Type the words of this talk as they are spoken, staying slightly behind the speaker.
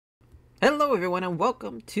Hello everyone and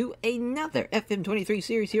welcome to another FM23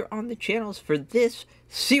 series here on the channels. For this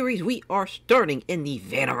series we are starting in the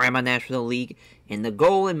Vanarama National League and the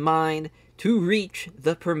goal in mind to reach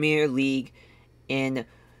the Premier League. In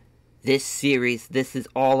this series, this is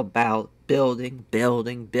all about building.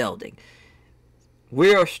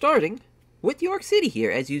 We are starting with York City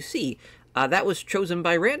here, as you see. That was chosen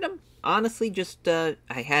by random. Honestly, just I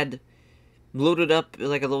had loaded up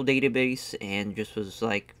like a little database and just was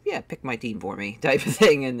like, yeah, pick my team for me type of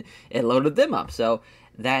thing, and it loaded them up. So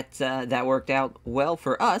that worked out well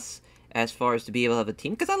for us as far as to be able to have a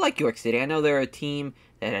team, because I like York City. I know they're a team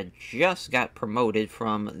that had just got promoted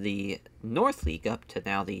from the North League up to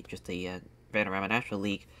now the Vanarama National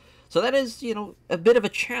League. So that is, a bit of a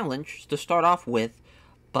challenge to start off with,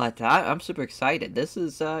 but I'm super excited. This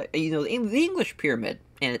is, the English pyramid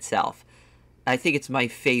in itself. I think it's my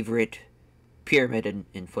favorite pyramid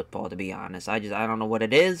in football, to be honest. I don't know what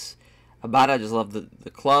it is about it. I just love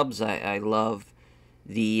the clubs. I love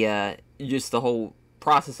the just the whole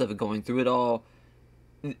process of it, going through it all.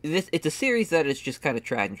 It's a series that is just kind of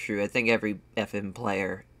tried and true. I think every FM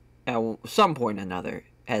player at some point or another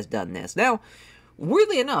has done this. Now,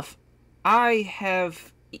 weirdly enough, I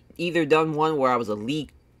have either done one where I was a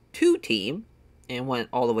League 2 team and went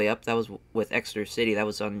all the way up. That was with Exeter City. That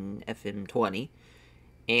was on FM20.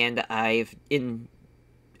 And I've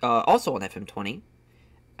also on FM20,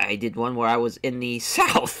 I did one where I was in the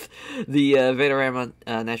South, the Vanarama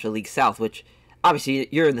National League South, which obviously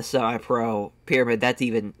you're in the semi-pro pyramid. That's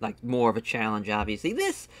even like more of a challenge. Obviously,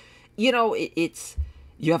 this, it's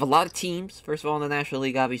you have a lot of teams. First of all, in the National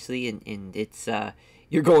League, obviously, and it's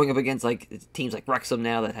you're going up against like teams like Wrexham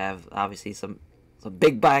now that have obviously some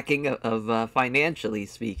big backing of financially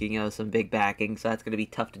speaking, some big backing. So that's going to be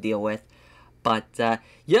tough to deal with. But,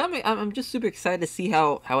 yeah, I'm just super excited to see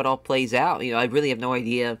how it all plays out. I really have no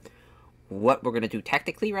idea what we're going to do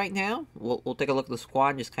tactically right now. We'll take a look at the squad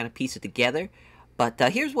and just kind of piece it together. But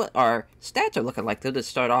here's what our stats are looking like, though, to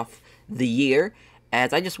start off the year.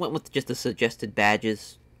 As I just went with just the suggested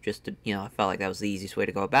badges, just to, I felt like that was the easiest way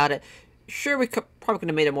to go about it. Sure, we probably could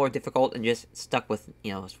have made it more difficult and just stuck with,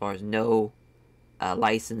 as far as no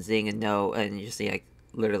licensing and just the, like,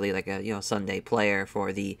 literally like a Sunday player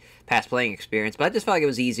for the past playing experience, but I just felt like it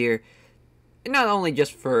was easier, not only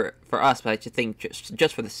just for us, but I just think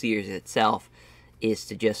just for the series itself, is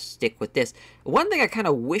to just stick with this. One thing I kind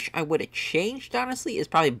of wish I would have changed, honestly, is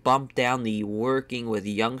probably bump down the working with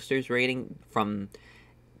youngsters rating from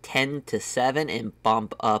 10 to 7 and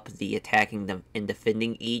bump up the attacking and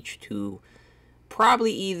defending each to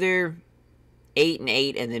probably either 8 and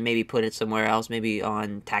 8, and then maybe put it somewhere else, maybe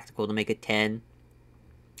on tactical to make it 10.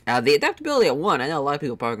 The adaptability at 1, I know a lot of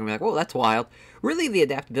people are probably going to be like, oh, that's wild. Really, the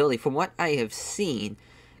adaptability, from what I have seen,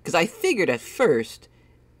 because I figured at first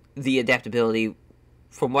the adaptability,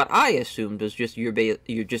 from what I assumed, was just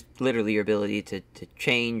literally your ability to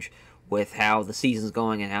change with how the season's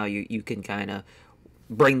going and how you can kind of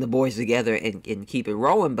bring the boys together and keep it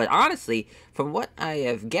rolling. But honestly, from what I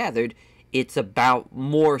have gathered, it's about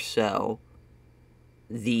more so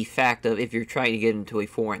the fact of if you're trying to get into a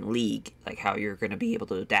foreign league, like how you're going to be able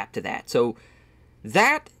to adapt to that. So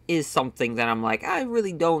that is something that I'm like, I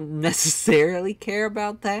really don't necessarily care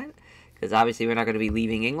about that, because obviously we're not going to be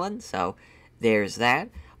leaving England, so there's that.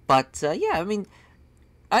 But yeah, I mean,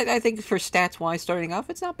 I think for stats-wise starting off,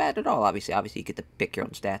 it's not bad at all. Obviously you get to pick your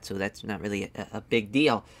own stats, so that's not really a big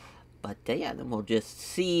deal. But yeah, then we'll just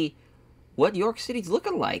see what York City's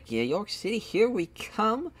looking like. Yeah, York City, here we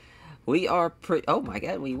come. We are oh my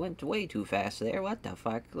god, we went way too fast there. What the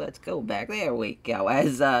fuck? Let's go back. There we go.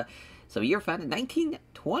 So you're founded in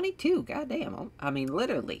 1922. Goddamn. I mean,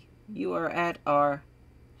 literally, you are at our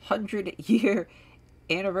 100-year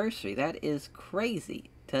anniversary. That is crazy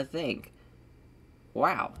to think.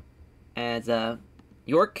 Wow. As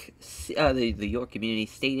York, the York Community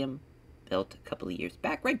Stadium, built a couple of years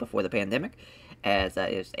back, right before the pandemic, as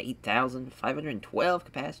it was 8,512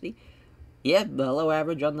 capacity. Yeah, below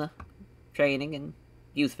average on the training and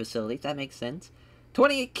youth facilities. That makes sense.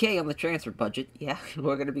 $28K on the transfer budget. Yeah,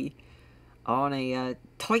 we're going to be on a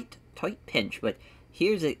tight pinch. But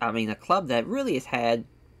here's a club that really has had,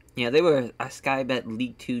 they were a Sky Bet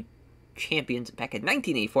League 2 champions back in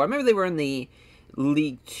 1984. I remember they were in the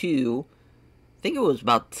League 2, I think it was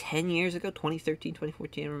about 10 years ago, 2013,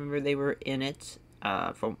 2014. I remember they were in it.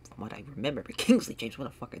 From what I remember, but Kingsley James, what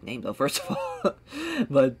a fucking name though, first of all.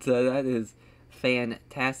 But that is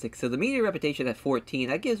fantastic. So the media reputation at 14,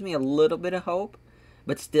 that gives me a little bit of hope,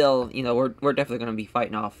 but still, we're definitely going to be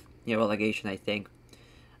fighting off, relegation, I think,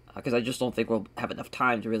 because I just don't think we'll have enough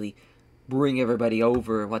time to really bring everybody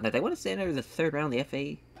over and whatnot. They want us to enter the third round of the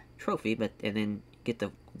FA trophy, and then get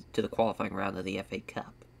to the qualifying round of the FA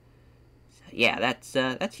Cup. So, yeah, that's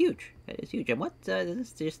huge. That is huge. And what is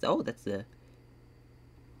this? Just that's the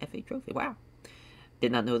FA trophy. Wow,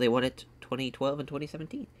 did not know they won it 2012 and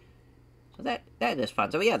 2017. So that is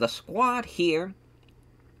fun. So yeah, the squad here,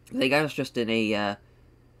 they got us just in a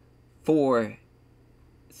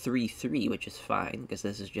 4-3-3, which is fine because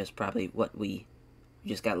this is just probably what we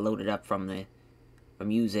just got loaded up from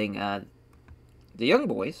using the young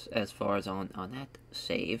boys as far as on that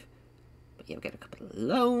save. But yeah, we got a couple of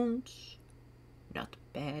loans. Not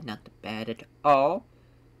bad at all.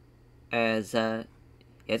 As I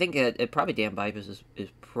think probably Dan Bibas is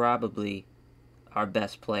probably our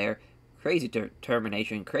best player. Crazy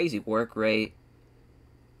determination, crazy work rate,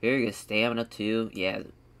 very good stamina too. Yeah,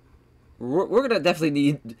 we're gonna definitely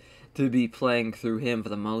need to be playing through him for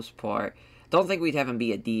the most part. Don't think we'd have him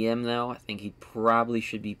be a DM though. I think he probably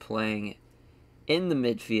should be playing in the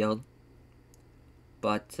midfield.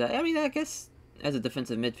 But I mean, I guess as a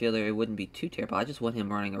defensive midfielder, it wouldn't be too terrible. I just want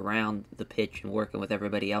him running around the pitch and working with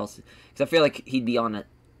everybody else because I feel like he'd be on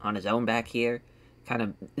his own back here, kind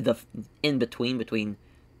of the in between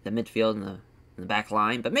the midfield and the back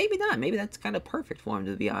line, but maybe not. Maybe that's kind of perfect for him,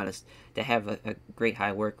 to be honest, to have a great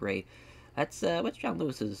high work rate. That's what's John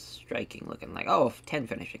Lewis's striking looking like? Oh, 10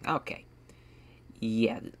 finishing. Okay.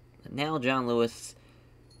 Yeah, now John Lewis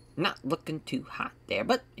not looking too hot there,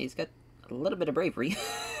 but he's got a little bit of bravery.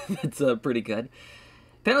 That's pretty good.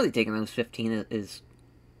 Penalty taking those 15 is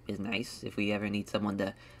nice if we ever need someone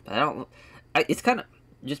to. But it's kind of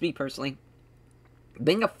just me personally.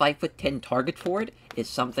 Being a 5'10" target for it is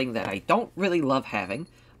something that I don't really love having,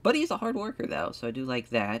 but he's a hard worker though, so I do like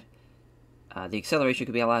that. The acceleration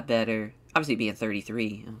could be a lot better. Obviously, being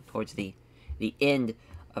 33 towards the end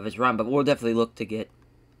of his run, but we'll definitely look to get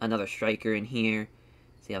another striker in here.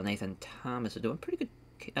 See how Nathan Thomas is doing. Pretty good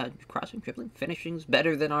crossing, dribbling, finishing's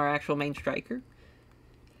better than our actual main striker.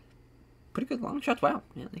 Pretty good long shots. Wow,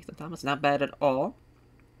 yeah, Nathan Thomas not bad at all.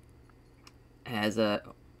 As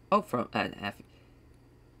from an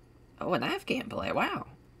Afghan player. Wow.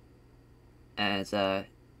 As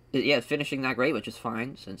yeah, finishing not great, which is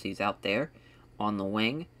fine since he's out there on the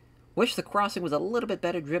wing. Wish the crossing was a little bit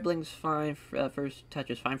better. Dribbling's fine. First touch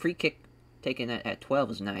is fine. Free kick taken at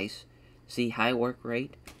 12 is nice. See, high work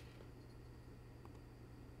rate.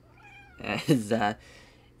 As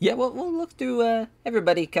yeah, we'll look through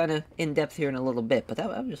everybody kind of in depth here in a little bit, but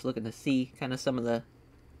I'm just looking to see kind of some of the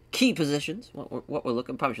key positions. What we're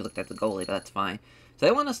looking. Probably should look at the goalie, but that's fine. So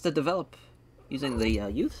they want us to develop using the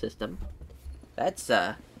youth system. That's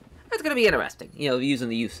gonna be interesting. Using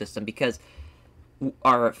the youth system because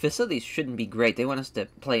our facilities shouldn't be great. They want us to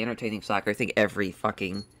play entertaining soccer. I think every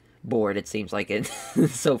fucking board, it seems like it,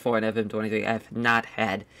 so far in FM23, I've not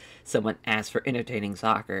had someone ask for entertaining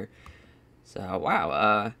soccer. So,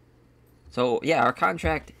 wow. So, yeah, our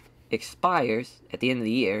contract expires at the end of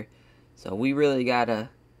the year, so we really gotta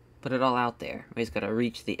put it all out there. We just gotta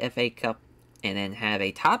reach the FA Cup and then have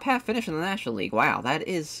a top half finish in the National League. Wow, that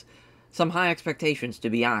is some high expectations,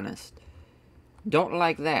 to be honest. Don't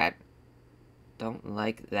like that. Don't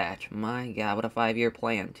like that. My God, what a 5-year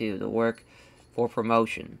plan, too, to work for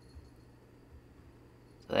promotion.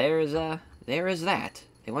 So there is that.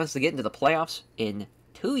 They want us to get into the playoffs in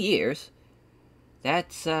 2 years. That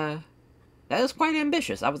is quite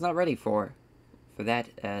ambitious. I was not ready for that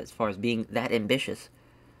as far as being that ambitious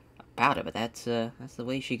about it, but that's the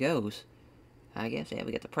way she goes. I guess. Yeah,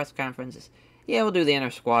 we get the press conferences. Yeah, we'll do the inner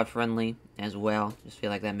squad friendly as well. Just feel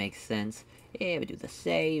like that makes sense. Yeah, we do the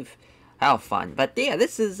save. How fun. But yeah,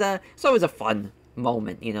 this is it's always a fun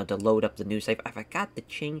moment, to load up the new save. I forgot to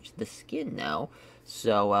change the skin now.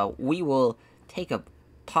 So we will take a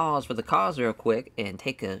pause for the cause real quick and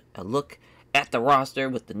take a look at the roster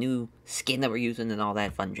with the new skin that we're using and all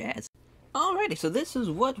that fun jazz. Alrighty, so this is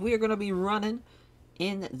what we're going to be running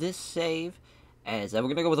in this save. As we're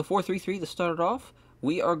going to go with a 4-3-3 to start it off.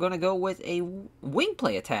 We are going to go with a wing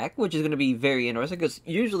play attack, which is going to be very interesting because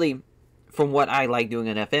usually, from what I like doing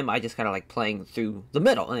in FM, I just kind of like playing through the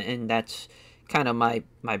middle, and that's kind of my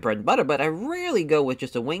bread and butter, but I rarely go with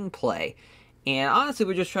just a wing play. And honestly,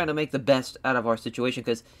 we're just trying to make the best out of our situation,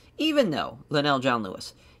 because even though Linnell John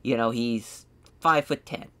Lewis, he's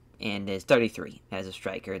 5'10", and is 33 as a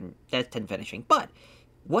striker, and that's 10 finishing, but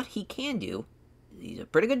what he can do, he's a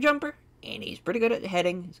pretty good jumper, and he's pretty good at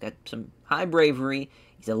heading. He's got some high bravery.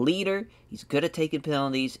 He's a leader. He's good at taking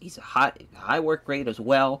penalties. He's a high work rate as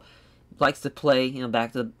well. Likes to play,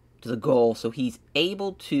 back to the goal. So he's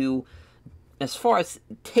able to, as far as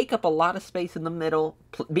take up a lot of space in the middle,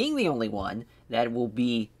 being the only one that will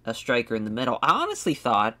be a striker in the middle. I honestly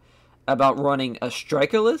thought about running a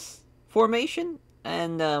strikerless formation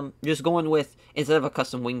and just going with, instead of a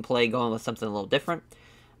custom wing play, going with something a little different.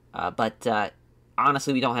 But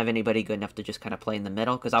honestly, we don't have anybody good enough to just kind of play in the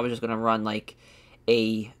middle, because I was just going to run like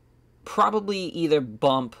a, probably either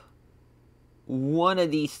bump one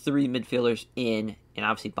of these three midfielders in and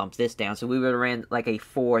obviously bump this down. So we would have ran like a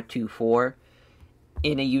 4-2-4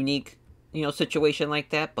 in a unique, situation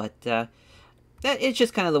like that. But that it's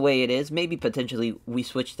just kind of the way it is. Maybe potentially we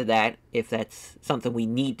switch to that if that's something we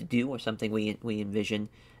need to do or something we envision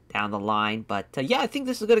down the line. But yeah, I think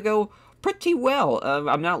this is going to go pretty well.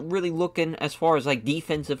 I'm not really looking as far as like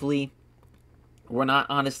defensively. We're not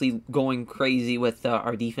honestly going crazy with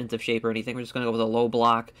our defensive shape or anything. We're just going to go with a low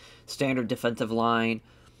block, standard defensive line.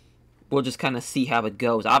 We'll just kind of see how it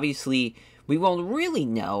goes. Obviously, we won't really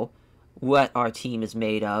know what our team is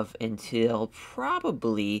made of until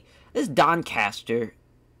probably this Doncaster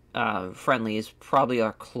friendly is probably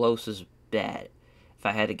our closest bet, if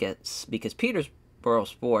I had to guess, because Peterborough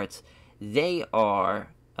Sports, they are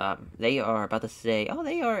about to say, oh,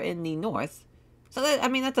 they are in the north. So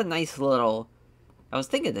that's a nice little. I was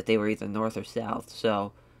thinking that they were either north or south,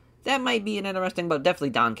 so that might be an interesting, but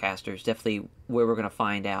definitely Doncaster is definitely where we're going to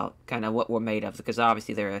find out kind of what we're made of, because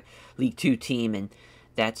obviously they're a League 2 team, and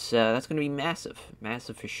that's going to be massive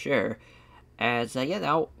for sure. As,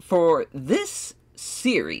 now, for this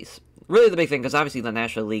series, really the big thing, because obviously the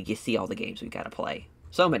National League, you see all the games we got to play.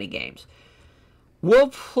 So many games. We'll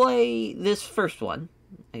play this first one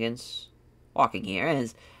against Walking here,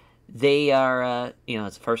 as they are,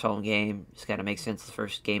 it's the first home game. It's got to make sense, the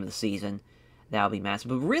first game of the season. That'll be massive.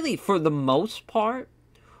 But really, for the most part,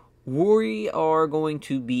 we are going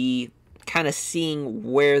to be kind of seeing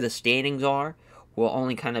where the standings are. We'll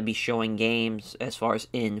only kind of be showing games as far as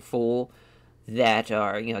in full that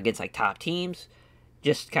are, against like top teams.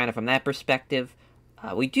 Just kind of from that perspective.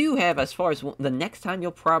 We do have, as far as the next time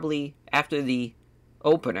you'll probably, after the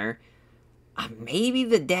opener, maybe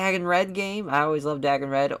the Dagon Red game. I always love Dagon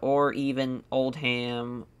Red, or even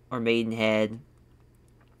Oldham or Maidenhead.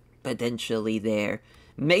 Potentially there.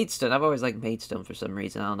 Maidstone, I've always liked Maidstone for some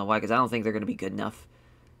reason. I don't know why, because I don't think they're going to be good enough.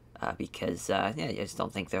 I just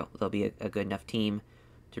don't think they'll be a good enough team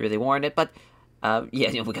to really warrant it. But, we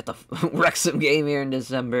got the Wrexham game here in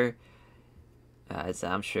December. So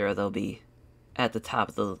I'm sure they'll be at the top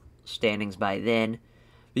of the standings by then.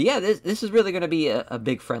 But yeah, this is really going to be a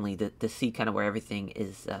big friendly to see kind of where everything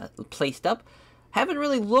is placed up. Haven't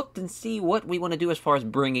really looked and see what we want to do as far as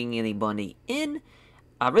bringing anybody in.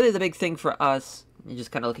 Really the big thing for us,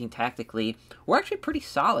 just kind of looking tactically, we're actually pretty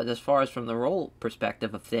solid as far as from the role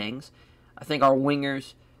perspective of things. I think our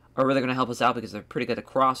wingers are really going to help us out because they're pretty good at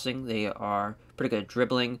crossing. They are pretty good at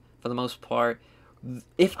dribbling for the most part.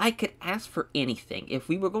 If I could ask for anything, if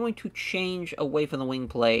we were going to change away from the wing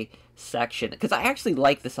play section, because I actually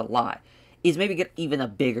like this a lot, is maybe get even a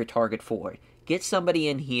bigger target forward. Get somebody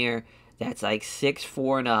in here that's like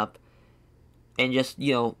 6'4" and up, and just,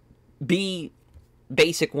 be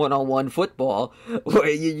basic one-on-one football, where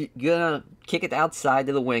you're gonna kick it outside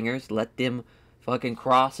to the wingers, let them fucking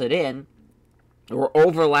cross it in. We're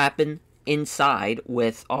overlapping inside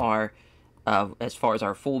with our, as far as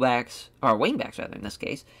our fullbacks, our wingbacks rather in this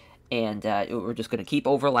case, and we're just gonna keep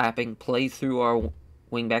overlapping, play through our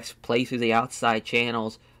wingbacks, play through the outside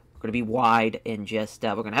channels. We're gonna be wide, and just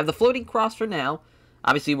we're gonna have the floating cross for now.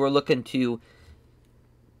 Obviously, we're looking to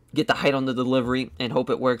get the height on the delivery and hope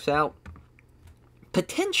it works out.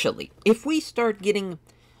 Potentially, if we start getting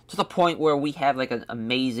to the point where we have like an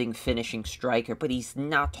amazing finishing striker, but he's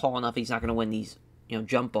not tall enough, he's not going to win these,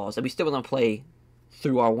 jump balls, and we still want to play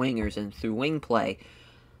through our wingers and through wing play,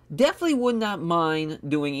 definitely would not mind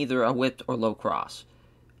doing either a whipped or low cross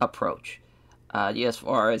approach. As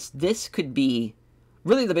far as this could be,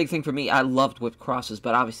 really the big thing for me, I loved whipped crosses,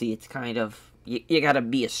 but obviously it's kind of, you got to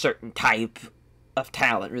be a certain type of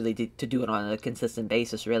talent really to do it on a consistent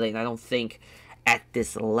basis, really, and I don't think at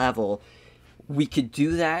this level we could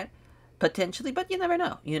do that potentially, but you never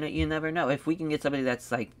know. You never know. If we can get somebody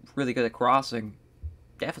that's like really good at crossing,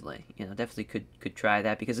 definitely could try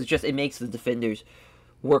that, because it makes the defenders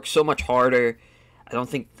work so much harder. I don't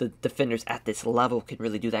think the defenders at this level can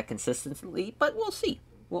really do that consistently, but we'll see.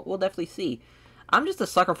 We'll definitely see. I'm just a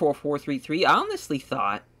sucker for a 4-3-3. I honestly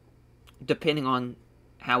thought, depending on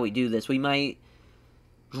how we do this, we might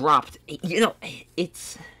drop.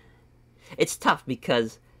 It's tough,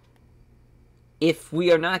 because if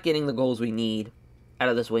we are not getting the goals we need out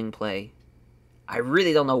of this wing play, I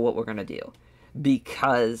really don't know what we're going to do,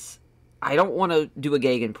 because I don't want to do a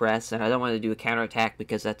gegenpress, and I don't want to do a counterattack,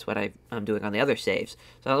 because that's what I'm doing on the other saves.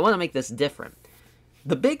 So I want to make this different.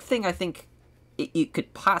 The big thing, I think, it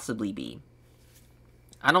could possibly be.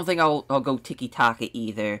 I don't think I'll go tiki-taka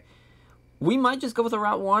either. We might just go with a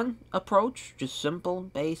Route 1 approach. Just simple,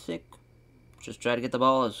 basic. Just try to get the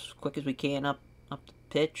ball as quick as we can up the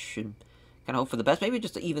pitch and kind of hope for the best. Maybe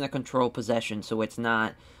just even a control possession so it's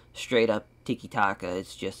not straight up tiki-taka.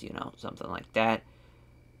 It's just, something like that.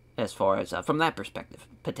 As far as, from that perspective,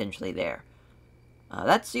 potentially there.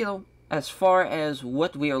 That's, as far as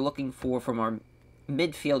what we are looking for from our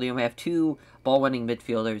midfield. We have 2 ball-winning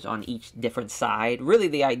midfielders on each different side. Really,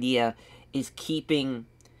 the idea is keeping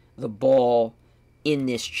the ball in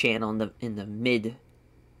this channel, in the mid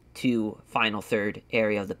to final third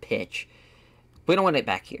area of the pitch. We don't want it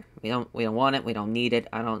back here. We don't want it. We don't need it.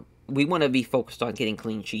 We want to be focused on getting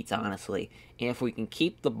clean sheets, honestly. And if we can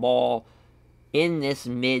keep the ball in this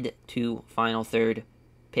mid to final third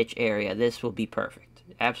pitch area, this will be perfect.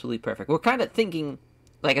 Absolutely perfect. We're kind of thinking,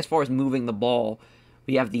 like, as far as moving the ball,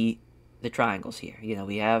 we have the triangles here.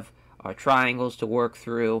 We have our triangles to work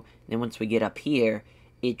through. And then once we get up here,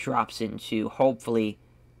 it drops into, hopefully,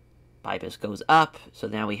 Bibus goes up. So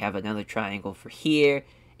now we have another triangle for here.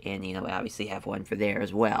 And, we obviously have one for there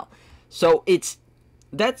as well. So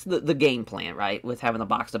that's the game plan, right? With having the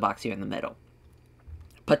box-to-box here in the middle.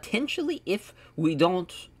 Potentially, if we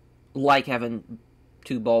don't like having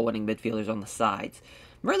 2 ball-winning midfielders on the sides,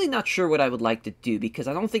 I'm really not sure what I would like to do, because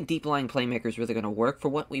I don't think deep-line playmaker is really going to work for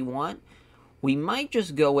what we want. We might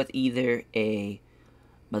just go with either a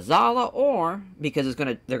Mazzala, or, because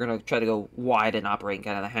they're going to try to go wide and operate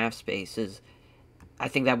kind of the half spaces, I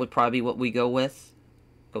think that would probably be what we go with.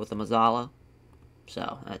 Go with the Mazzala.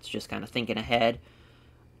 So, that's just kind of thinking ahead.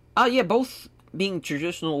 Yeah, both being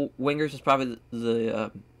traditional wingers is probably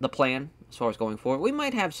the plan as far as going forward. We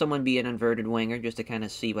might have someone be an inverted winger just to kind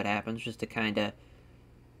of see what happens, just to kind of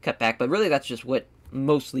cut back. But really, that's just what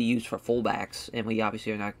mostly used for fullbacks, and we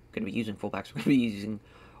obviously are not going to be using fullbacks. We're going to be using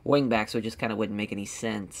wingbacks, so it just kind of wouldn't make any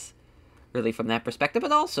sense, really, from that perspective.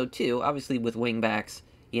 But also, too, obviously with wingbacks,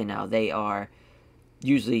 they are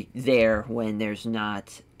usually there when there's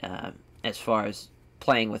not, as far as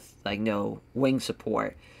playing with, like, no wing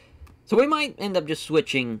support. So we might end up just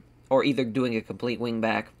switching, or either doing a complete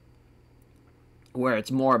wingback, where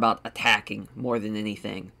it's more about attacking more than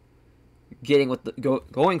anything. Getting with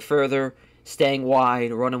going further, staying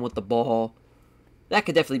wide, running with the ball. That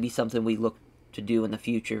could definitely be something we look to do in the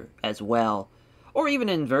future as well. Or even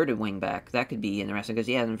an inverted wingback. That could be interesting, because,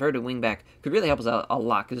 an inverted wingback could really help us out a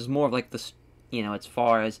lot, because it's more of like this, as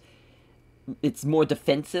far as it's more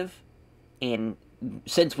defensive, and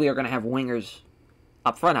since we are going to have wingers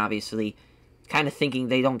up front, obviously, kind of thinking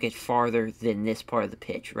they don't get farther than this part of the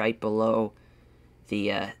pitch, right below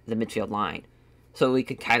the midfield line. So we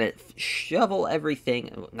could kind of shuttle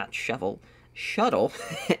everything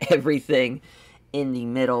everything in the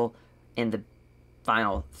middle and the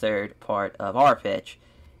final third part of our pitch,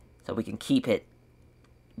 so we can keep it.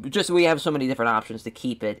 Just we have so many different options to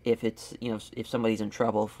keep it if it's, if somebody's in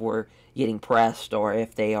trouble, if we're getting pressed, or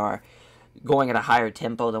if they are going at a higher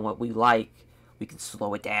tempo than what we like. We can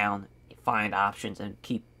slow it down, find options, and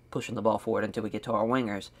keep pushing the ball forward until we get to our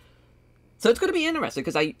wingers. So it's going to be interesting,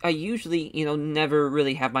 because I usually, never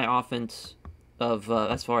really have my offense of,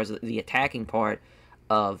 as far as the attacking part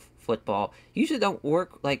of football, usually don't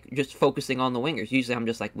work like just focusing on the wingers. Usually I'm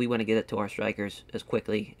just like, we want to get it to our strikers as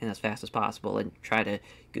quickly and as fast as possible, and try to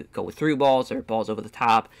go with through balls or balls over the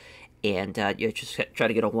top, and just try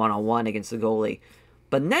to get a one-on-one against the goalie.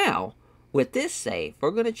 But now, with this save, we're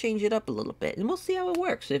going to change it up a little bit, and we'll see how it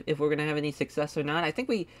works, if we're going to have any success or not. I think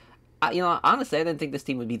honestly, I didn't think this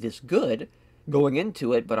team would be this good going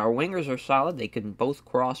into it, but our wingers are solid. They can both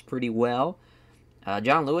cross pretty well.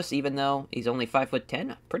 John Lewis, even though he's only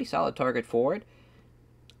 5'10", pretty solid target forward.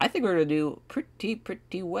 I think we're going to do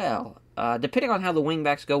pretty well. Depending on how the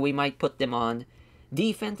wingbacks go, we might put them on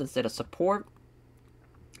defense instead of support,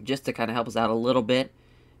 just to kind of help us out a little bit,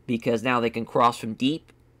 because now they can cross from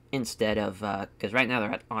deep instead of, because right now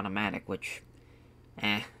they're at automatic, which,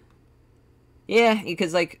 yeah,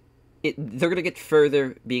 because, like, they're going to get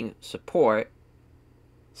further being support,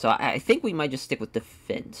 so I think we might just stick with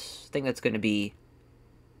defense. I think that's going to be,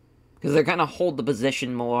 because they're going to hold the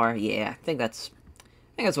position more. Yeah, I think that's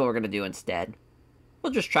what we're going to do instead.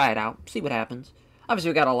 We'll just try it out, see what happens. Obviously,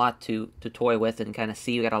 we got a lot to toy with and kind of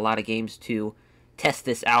see. We got a lot of games to test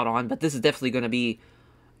this out on, but this is definitely going to be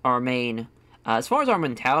our main. As far as our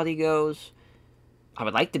mentality goes, I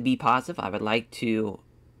would like to be positive. I would like to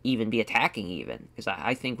even be attacking, even, because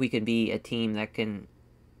I think we can be a team that can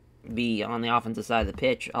be on the offensive side of the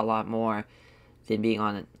pitch a lot more than being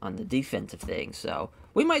on the defensive thing. So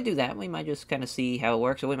we might do that. We might just kind of see how it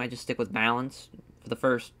works, or we might just stick with balance for the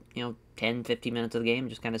first 10, 15 minutes of the game,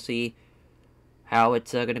 just kind of see how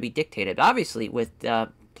it's going to be dictated. Obviously, with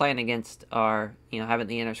playing against our, having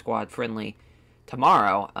the inter-squad friendly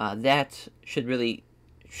tomorrow, that should really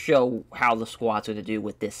show how the squad's going to do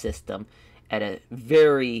with this system at a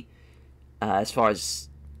very, as far as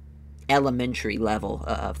elementary level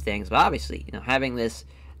of things. But obviously, having this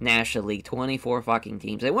National League, 24 fucking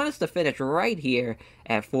teams, they want us to finish right here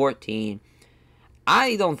at 14.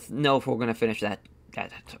 I don't know if we're going to finish that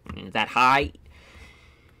high.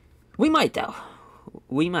 We might, though.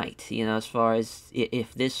 We might, as far as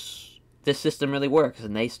if this system really works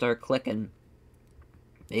and they start clicking,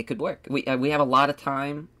 it could work. We have a lot of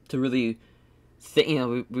time to really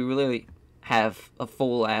think, we really have a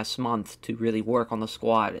full ass month to really work on the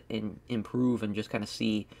squad and improve and just kind of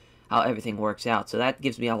see how everything works out. So that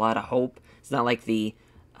gives me a lot of hope. It's not like the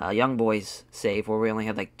Young Boys save where we only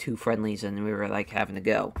had like 2 friendlies and we were like having to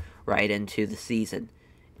go right into the season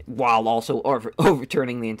while also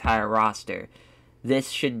overturning the entire roster. This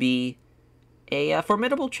should be a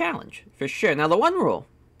formidable challenge for sure. Now, the one rule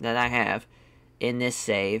that I have in this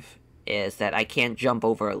save is that I can't jump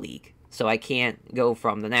over a league. So I can't go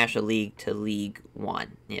from the National League to League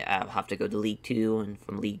 1. Yeah, I'll have to go to League 2 and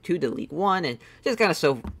from League 2 to League 1 and just kind of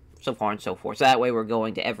so far and so forth. So that way we're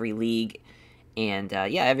going to every league and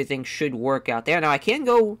yeah, everything should work out there. Now I can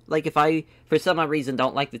go, like if I, for some odd reason,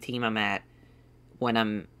 don't like the team I'm at when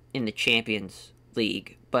I'm in the Champions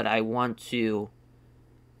League, but I want to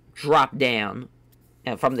drop down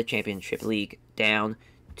from the Championship League down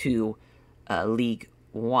to League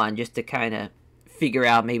 1 just to kind of figure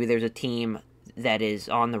out maybe there's a team that is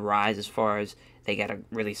on the rise as far as they got a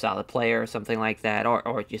really solid player or something like that,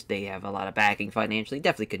 or just they have a lot of backing financially.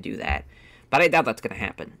 Definitely could do that, but I doubt that's going to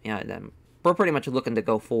happen. We're pretty much looking to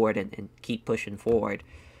go forward and keep pushing forward,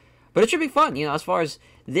 but it should be fun. As far as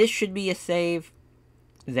this should be a save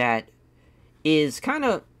that is kind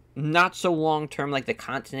of not so long term like the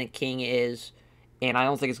Continent King is, and I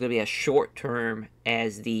don't think it's going to be as short term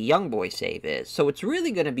as the Young Boy save is. So it's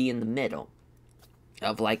really going to be in the middle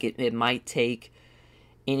of like it might take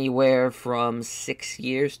anywhere from 6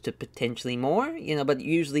 years to potentially more, but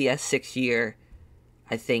usually a 6 year,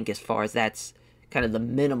 I think, as far as that's kind of the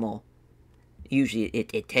minimal usually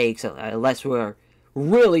it takes, unless we're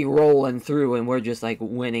really rolling through and we're just like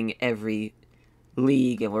winning every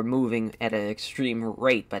league and we're moving at an extreme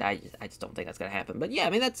rate. But I just don't think that's going to happen. But yeah, I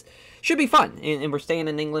mean, that's should be fun, and we're staying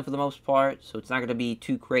in England for the most part, so it's not going to be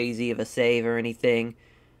too crazy of a save or anything.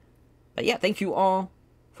 But yeah, thank you all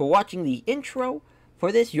for watching the intro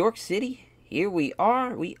for this York City. Here we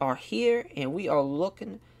are here, and we are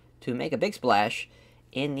looking to make a big splash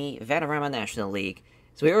in the Vanarama National League.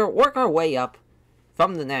 So we will work our way up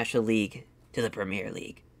from the National League to the Premier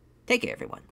League. Take care, everyone.